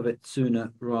notice of it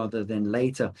sooner rather than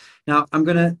later. Now, I'm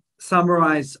going to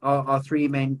summarize our three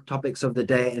main topics of the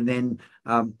day, and then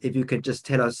if you could just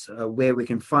tell us where we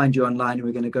can find you online, and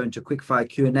we're going to go into quickfire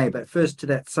Q&A. But first, to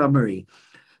that summary,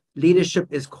 leadership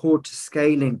is core to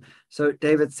scaling. So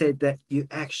David said that you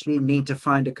actually need to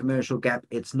find a commercial gap.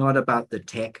 It's not about the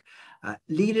tech.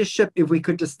 Leadership, if we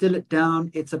could distill it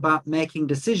down, it's about making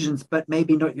decisions, but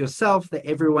maybe not yourself, that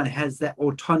everyone has that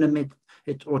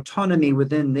autonomy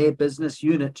within their business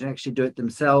unit to actually do it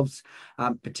themselves,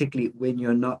 particularly when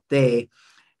you're not there.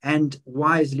 And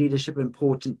why is leadership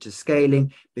important to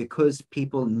scaling? Because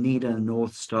people need a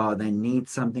North Star. They need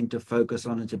something to focus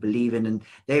on and to believe in. And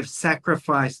they've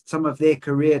sacrificed some of their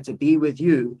career to be with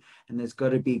you. And there's got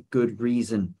to be good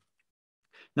reason.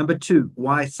 Number two,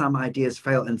 why some ideas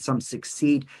fail and some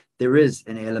succeed. There is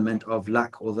an element of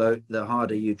luck, although the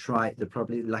harder you try, the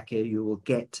probably luckier you will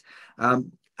get.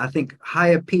 I think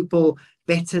hire people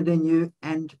better than you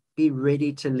and be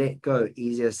ready to let go.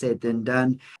 Easier said than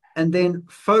done. And then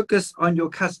focus on your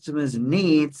customers'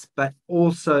 needs, but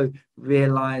also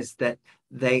realize that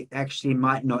they actually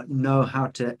might not know how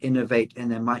to innovate and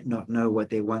they might not know what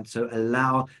they want. So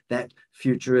allow that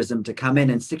futurism to come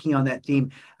in. And sticking on that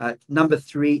theme, number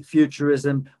three,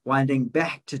 futurism, winding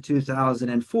back to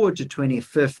 2004 to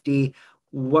 2050.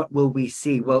 What will we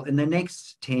see? Well, in the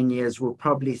next 10 years, we'll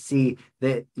probably see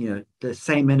that, the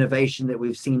same innovation that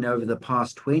we've seen over the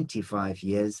past 25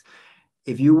 years.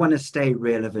 If you want to stay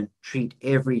relevant, treat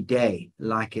every day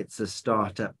like it's a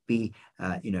startup. Be,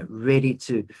 ready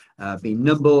to be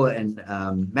nimble and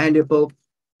malleable.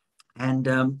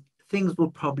 And things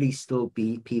will probably still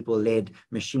be people-led.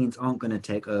 Machines aren't going to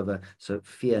take over, so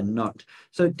fear not.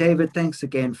 So, David, thanks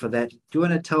again for that. Do you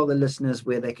want to tell the listeners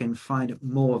where they can find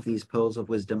more of these pearls of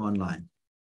wisdom online?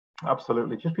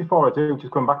 Absolutely. Just before I do,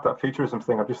 just going back to that futurism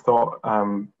thing, I just thought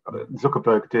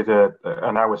Zuckerberg did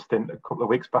an hour stint a couple of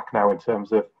weeks back now in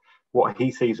terms of what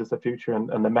he sees as the future and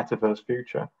the metaverse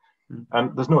future.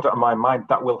 And there's no doubt in my mind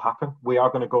that will happen. We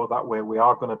are going to go that way. We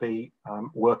are going to be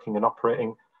working and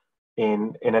operating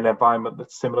in an environment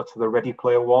that's similar to the Ready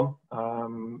Player One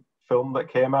film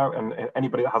that came out. And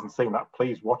anybody that hasn't seen that,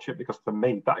 please watch it, because for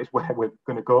me, that is where we're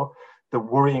going to go. The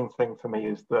worrying thing for me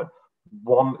is that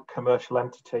one commercial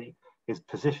entity is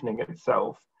positioning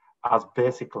itself as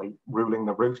basically ruling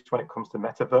the roost when it comes to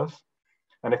metaverse.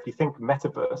 And if you think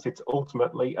metaverse, it's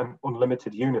ultimately an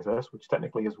unlimited universe, which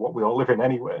technically is what we all live in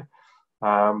anyway.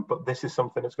 But this is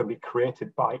something that's going to be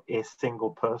created by a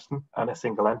single person and a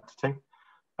single entity.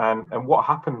 And what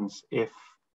happens if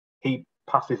he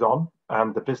passes on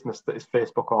and the business that is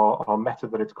Facebook or Meta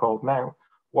that it's called now,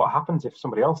 what happens if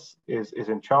somebody else is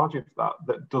in charge of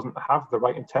that doesn't have the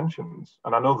right intentions?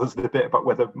 And I know there's a debate about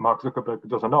whether Mark Zuckerberg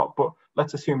does or not, but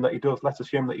let's assume that he does. Let's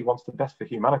assume that he wants the best for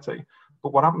humanity.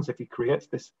 But what happens if he creates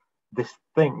this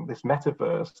thing, this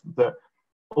metaverse that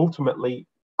ultimately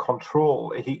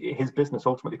his business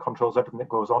ultimately controls everything that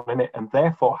goes on in it, and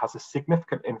therefore has a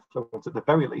significant influence, at the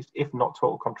very least, if not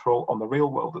total control, on the real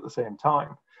world at the same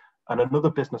time? And another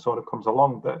business owner comes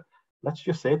along that, let's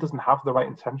just say, doesn't have the right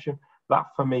intention. That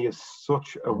for me is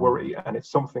such a worry, and it's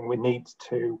something we need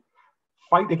to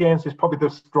fight against. Is probably the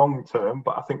strong term,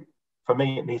 but I think for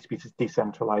me it needs to be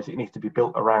decentralized. It needs to be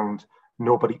built around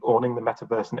nobody owning the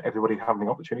metaverse and everybody having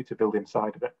the opportunity to build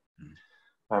inside of it.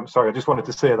 Sorry, I just wanted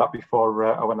to say that before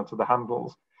I went onto the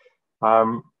handles.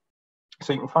 So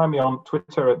you can find me on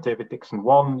Twitter at David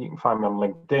Dixon1. You can find me on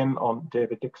LinkedIn on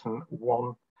David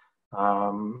Dixon1,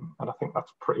 and I think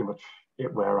that's pretty much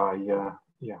it where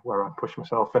I push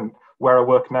myself. And where I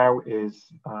work now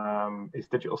is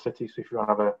Digital City. So if you want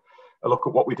to have a look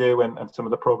at what we do and some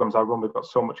of the programs I run, we've got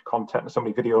so much content and so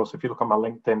many videos. So if you look on my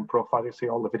LinkedIn profile, you'll see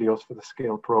all the videos for the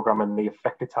Scale program and the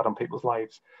effect it's had on people's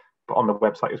lives. But on the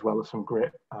website as well, there's some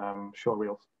great show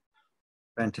reels.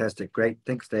 Fantastic. Great.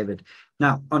 Thanks, David.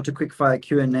 Now, on to quickfire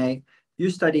Q&A. You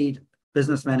studied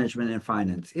business management and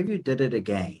finance. If you did it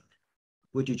again,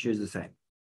 would you choose the same?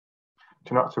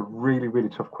 Do you know, it's a really, really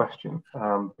tough question,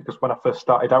 because when I first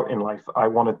started out in life, I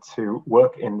wanted to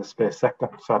work in the space sector.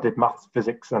 So I did maths,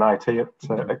 physics and IT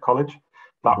at college.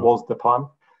 That was the plan.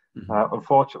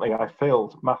 Unfortunately, I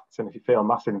failed maths, and if you fail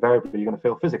maths, invariably you're going to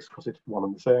fail physics because it's one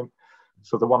and the same.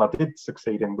 So the one I did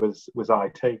succeed in was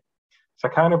IT. So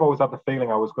I kind of always had the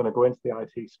feeling I was going to go into the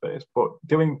IT space, but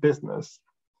doing business,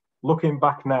 looking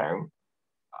back now,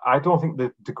 I don't think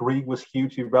the degree was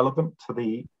hugely relevant to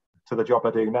the job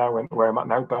I do now and where I'm at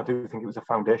now, but I do think it was a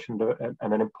foundation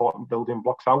and an important building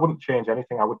block. So I wouldn't change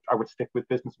anything. I would stick with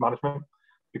business management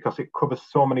because it covers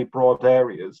so many broad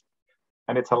areas,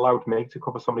 and it's allowed me to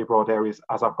cover so many broad areas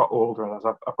as I've got older and as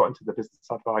I've got into the business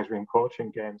advisory and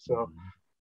coaching game. So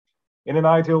in an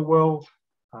ideal world,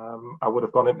 I would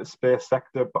have gone into the space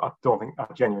sector, but I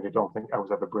genuinely don't think I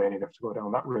was ever brave enough to go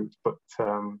down that route. But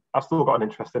I've still got an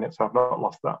interest in it, so I've not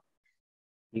lost that.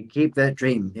 You keep that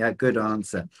dream. Yeah, good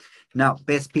answer. Now,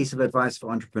 best piece of advice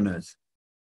for entrepreneurs?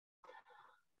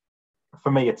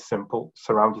 For me, it's simple.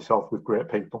 Surround yourself with great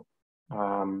people.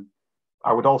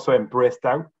 I would also embrace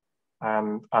doubt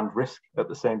and risk at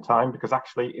the same time, because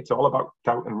actually it's all about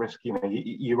doubt and risk. You know,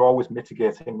 you're always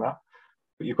mitigating that,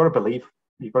 but you've got to believe.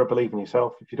 You've got to believe in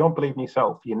yourself. If you don't believe in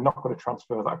yourself, you're not going to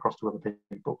transfer that across to other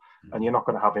people, and you're not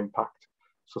going to have impact.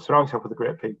 So surround yourself with the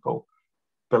great people,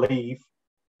 believe,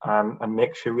 and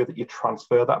make sure that you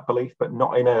transfer that belief, but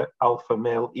not in an alpha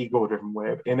male ego-driven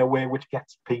way, in a way which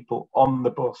gets people on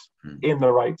the bus in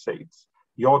the right seats.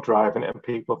 You're driving it, and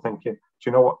people are thinking, do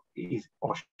you know what? He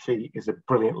or she is a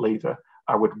brilliant leader.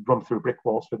 I would run through brick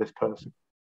walls for this person.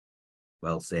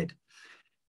 Well said.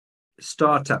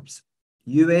 Startups,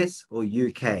 US or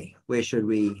UK? Where should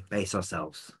we base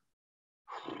ourselves?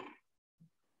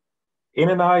 In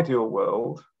an ideal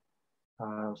world,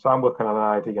 so I'm working on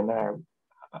an idea now.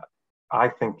 I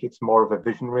think it's more of a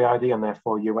visionary idea, and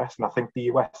therefore US. And I think the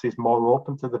US is more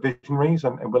open to the visionaries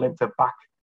and willing to back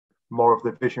more of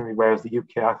the visionary, whereas the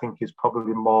UK, I think, is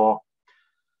probably more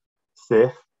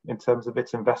safe in terms of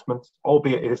its investments,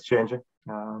 albeit it is changing.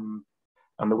 And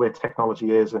the way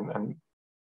technology is, and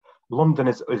London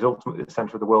is ultimately the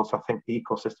centre of the world. So I think the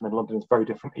ecosystem in London is very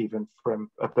different even from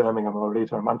a Birmingham or a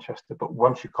Leeds or a Manchester. But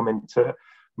once you come into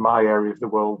my area of the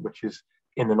world, which is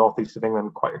in the northeast of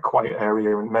England, quite a quiet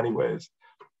area in many ways,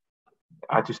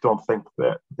 I just don't think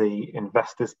that the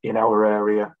investors in our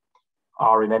area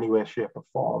are in any way, shape or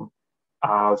form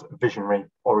as visionary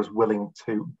or as willing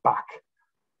to back,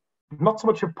 not so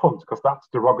much a punt, because that's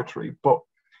derogatory, but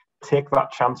take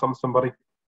that chance on somebody.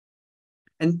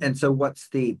 And so what's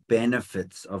the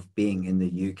benefits of being in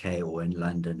the UK or in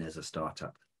London as a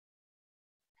startup?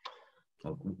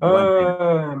 In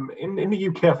the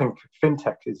UK, I think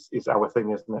fintech is our thing,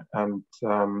 isn't it? And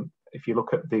if you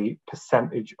look at the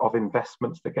percentage of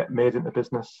investments that get made into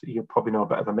business, you probably know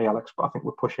better than me, Alex, but I think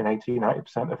we're pushing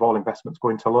 80-90% of all investments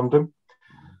going to London.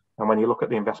 And when you look at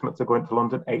the investments that go into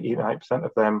London, 80-90%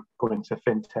 of them go into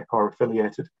fintech or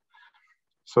affiliated.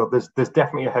 So there's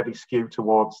definitely a heavy skew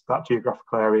towards that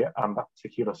geographical area and that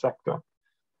particular sector.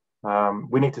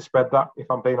 We need to spread that, if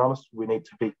I'm being honest. We need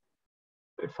to be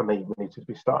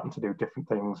starting to do different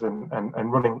things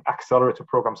and running accelerator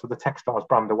programs. So the Techstars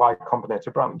brand, the Y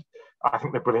Combinator brand, I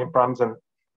think they're brilliant brands, and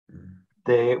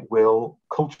they will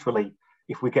culturally,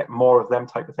 if we get more of them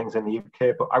type of things in the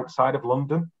UK, but outside of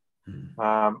London,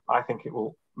 I think it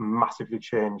will massively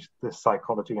change the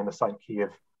psychology and the psyche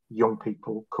of young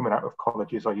people coming out of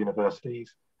colleges or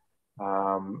universities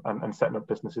and setting up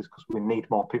businesses, because we need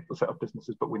more people to set up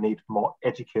businesses, but we need more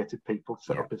educated people to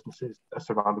set up businesses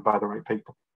surrounded by the right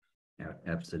people. Yeah,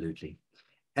 absolutely.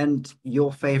 And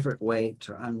your favorite way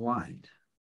to unwind?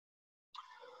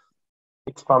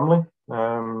 It's family.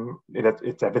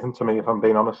 It's everything to me, if I'm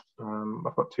being honest.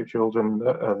 I've got two children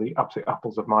that are the absolute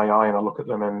apples of my eye, and I look at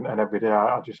them and every day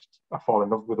I fall in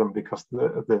love with them, because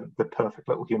they're perfect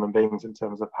little human beings in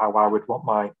terms of how I would want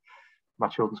my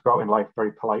children to grow out in life.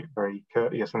 Very polite, very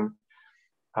courteous, and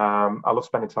I love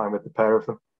spending time with the pair of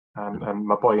them. And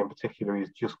my boy in particular,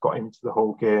 he's just got into the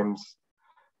whole games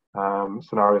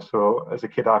scenario. So as a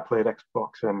kid, I played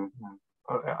Xbox, and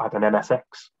I had an NSX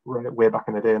way back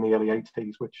in the day in the early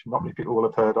 80s, which not many people will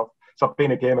have heard of. So I've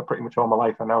been a gamer pretty much all my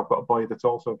life, and now I've got a boy that's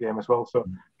also a gamer as well. So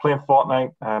playing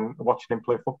Fortnite and watching him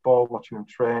play football, watching him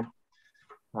train,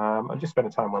 and just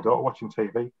spending time with my daughter watching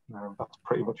TV. That's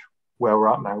pretty much where we're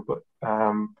at now. But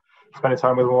spending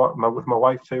time with my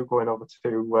wife too, going over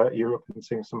to Europe and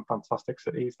seeing some fantastic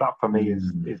cities. That for me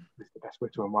is the best way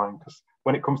to unwind, because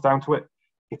when it comes down to it,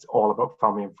 it's all about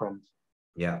family and friends.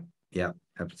 Yeah, yeah,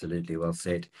 absolutely. Well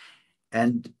said.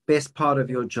 And best part of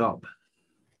your job?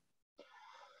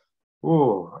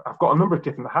 Oh, I've got a number of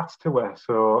different hats to wear.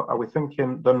 So are we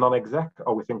thinking the non-exec, or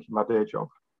are we thinking my day job?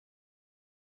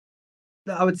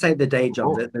 I would say the day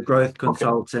job, the growth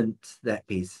consultant, that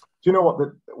piece. Do you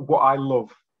know what I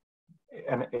love?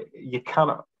 And you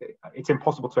cannot, it's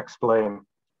impossible to explain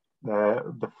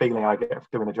the feeling I get of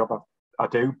doing the job I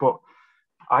do, but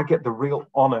I get the real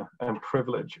honor and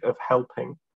privilege of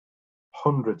helping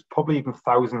hundreds, probably even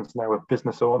thousands now, of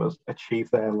business owners achieve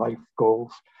their life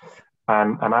goals.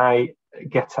 And I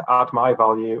get to add my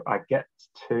value. I get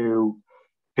to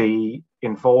be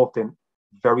involved in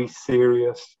very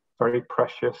serious, very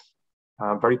precious,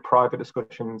 very private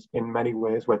discussions in many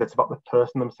ways, whether it's about the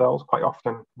person themselves. Quite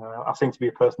often, I seem to be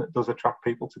a person that does attract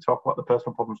people to talk about the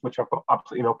personal problems, which I've got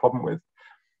absolutely no problem with.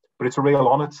 But it's a real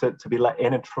honor to be let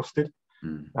in and trusted.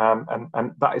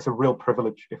 And that is a real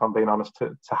privilege, if I'm being honest,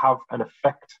 to have an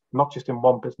effect, not just in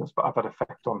one business, but I've had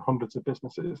effect on hundreds of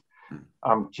businesses.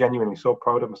 I'm genuinely so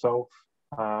proud of myself.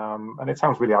 And it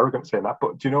sounds really arrogant saying that,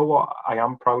 but do you know what? I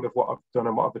am proud of what I've done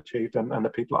and what I've achieved, and the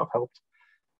people that I've helped.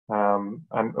 And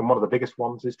one of the biggest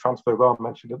ones is TransferGo, I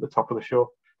mentioned at the top of the show.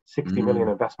 60 million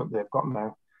investment they've got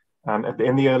now. And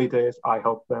in the early days, I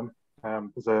helped them.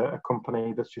 There's a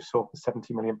company that's just sold for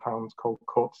 £70 million called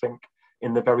CoatSync.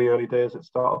 In the very early days at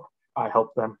startup, I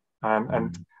helped them.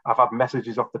 And I've had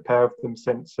messages off the pair of them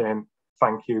since saying,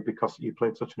 thank you, because you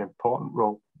played such an important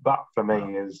role. That for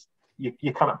me is,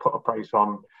 you cannot put a price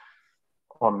on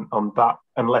that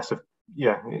unless I'm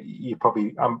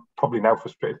probably now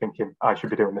frustrated thinking I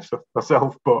should be doing this stuff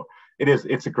myself, but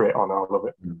it's a great honor. I love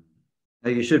it.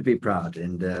 You should be proud,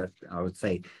 and I would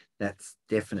say that's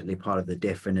definitely part of the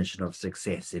definition of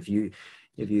success. If you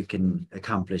can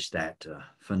accomplish that,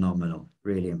 phenomenal,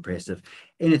 really impressive.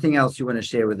 Anything else you want to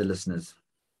share with the listeners?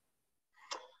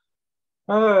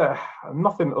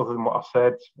 Nothing other than what I've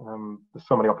said. There's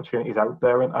so many opportunities out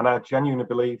there, and I genuinely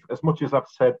believe, as much as I've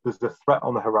said there's a threat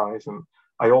on the horizon,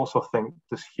 I also think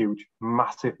there's huge,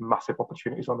 massive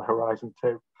opportunities on the horizon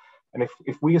too. And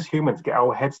if we as humans get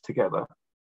our heads together,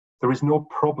 there is no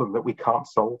problem that we can't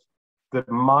solve. The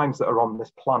minds that are on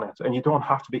this planet, and you don't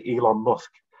have to be Elon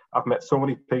Musk. I've met so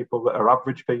many people that are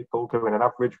average people doing an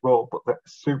average role, but they're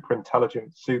super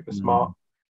intelligent, super smart.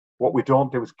 What we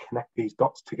don't do is connect these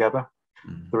dots together.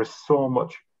 There is so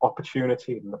much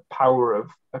opportunity, and the power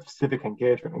of civic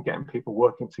engagement and getting people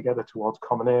working together towards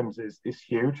common aims is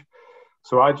huge.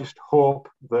 So I just hope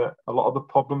that a lot of the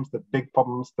problems, the big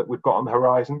problems that we've got on the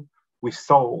horizon, we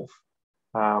solve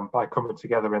by coming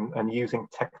together and using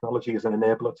technology as an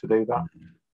enabler to do that.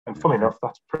 And funny enough,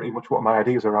 that's pretty much what my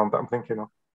ideas around that I'm thinking of.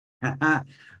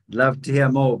 Love to hear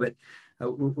more, but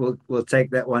we'll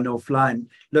take that one offline.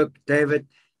 Look, David,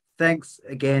 thanks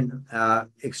again.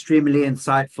 Extremely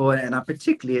insightful, and I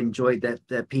particularly enjoyed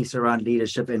that piece around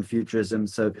leadership and futurism.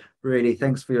 So really,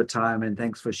 thanks for your time, and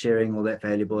thanks for sharing all that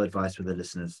valuable advice with the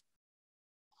listeners.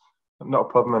 Not a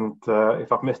problem. And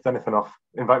if I've missed anything off,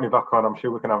 invite me back on. I'm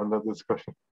sure we can have another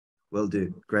discussion. Will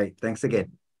do. Great. Thanks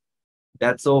again.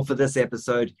 That's all for this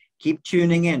episode. Keep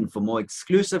tuning in for more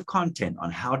exclusive content on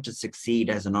how to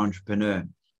succeed as an entrepreneur.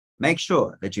 Make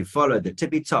sure that you follow the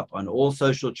Tippy Top on all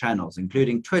social channels,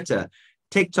 including Twitter,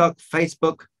 TikTok,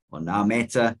 Facebook, or now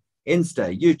Meta,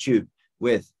 Insta, YouTube,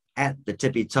 with @the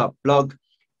Tippy Top blog.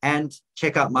 And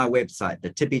check out my website,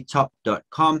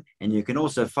 thetippytop.com. And you can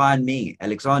also find me,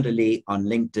 Alexander Lee, on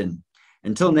LinkedIn.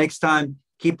 Until next time,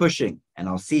 keep pushing, and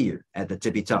I'll see you at the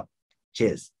Tippy Top.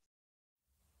 Cheers.